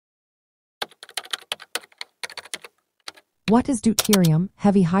What is deuterium,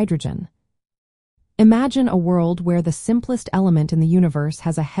 heavy hydrogen? Imagine a world where the simplest element in the universe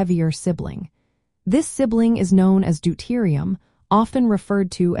has a heavier sibling. This sibling is known as deuterium, often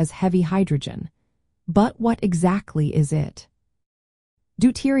referred to as heavy hydrogen. But what exactly is it?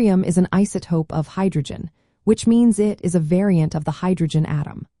 Deuterium is an isotope of hydrogen, which means it is a variant of the hydrogen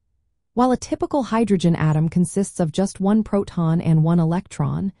atom. While a typical hydrogen atom consists of just one proton and one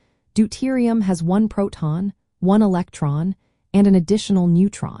electron, deuterium has one proton, one electron, and an additional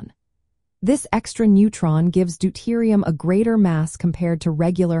neutron. This extra neutron gives deuterium a greater mass compared to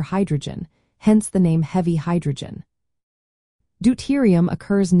regular hydrogen, hence the name heavy hydrogen. Deuterium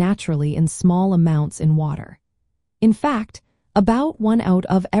occurs naturally in small amounts in water. In fact, about 1 out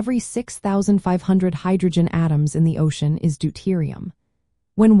of every 6,500 hydrogen atoms in the ocean is deuterium.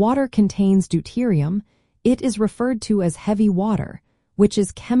 When water contains deuterium, it is referred to as heavy water, which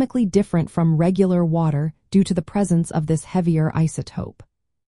is chemically different from regular water due to the presence of this heavier isotope.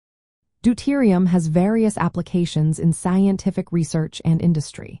 Deuterium has various applications in scientific research and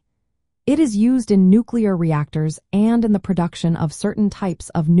industry. It is used in nuclear reactors and in the production of certain types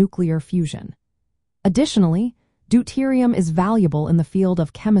of nuclear fusion. Additionally, deuterium is valuable in the field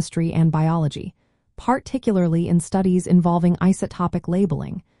of chemistry and biology, particularly in studies involving isotopic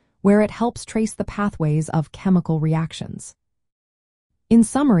labeling, where it helps trace the pathways of chemical reactions. In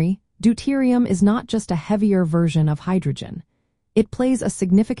summary, deuterium is not just a heavier version of hydrogen. It plays a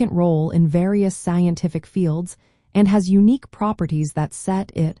significant role in various scientific fields and has unique properties that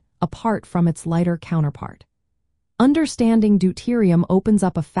set it apart from its lighter counterpart. Understanding deuterium opens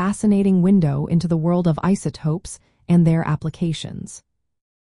up a fascinating window into the world of isotopes and their applications.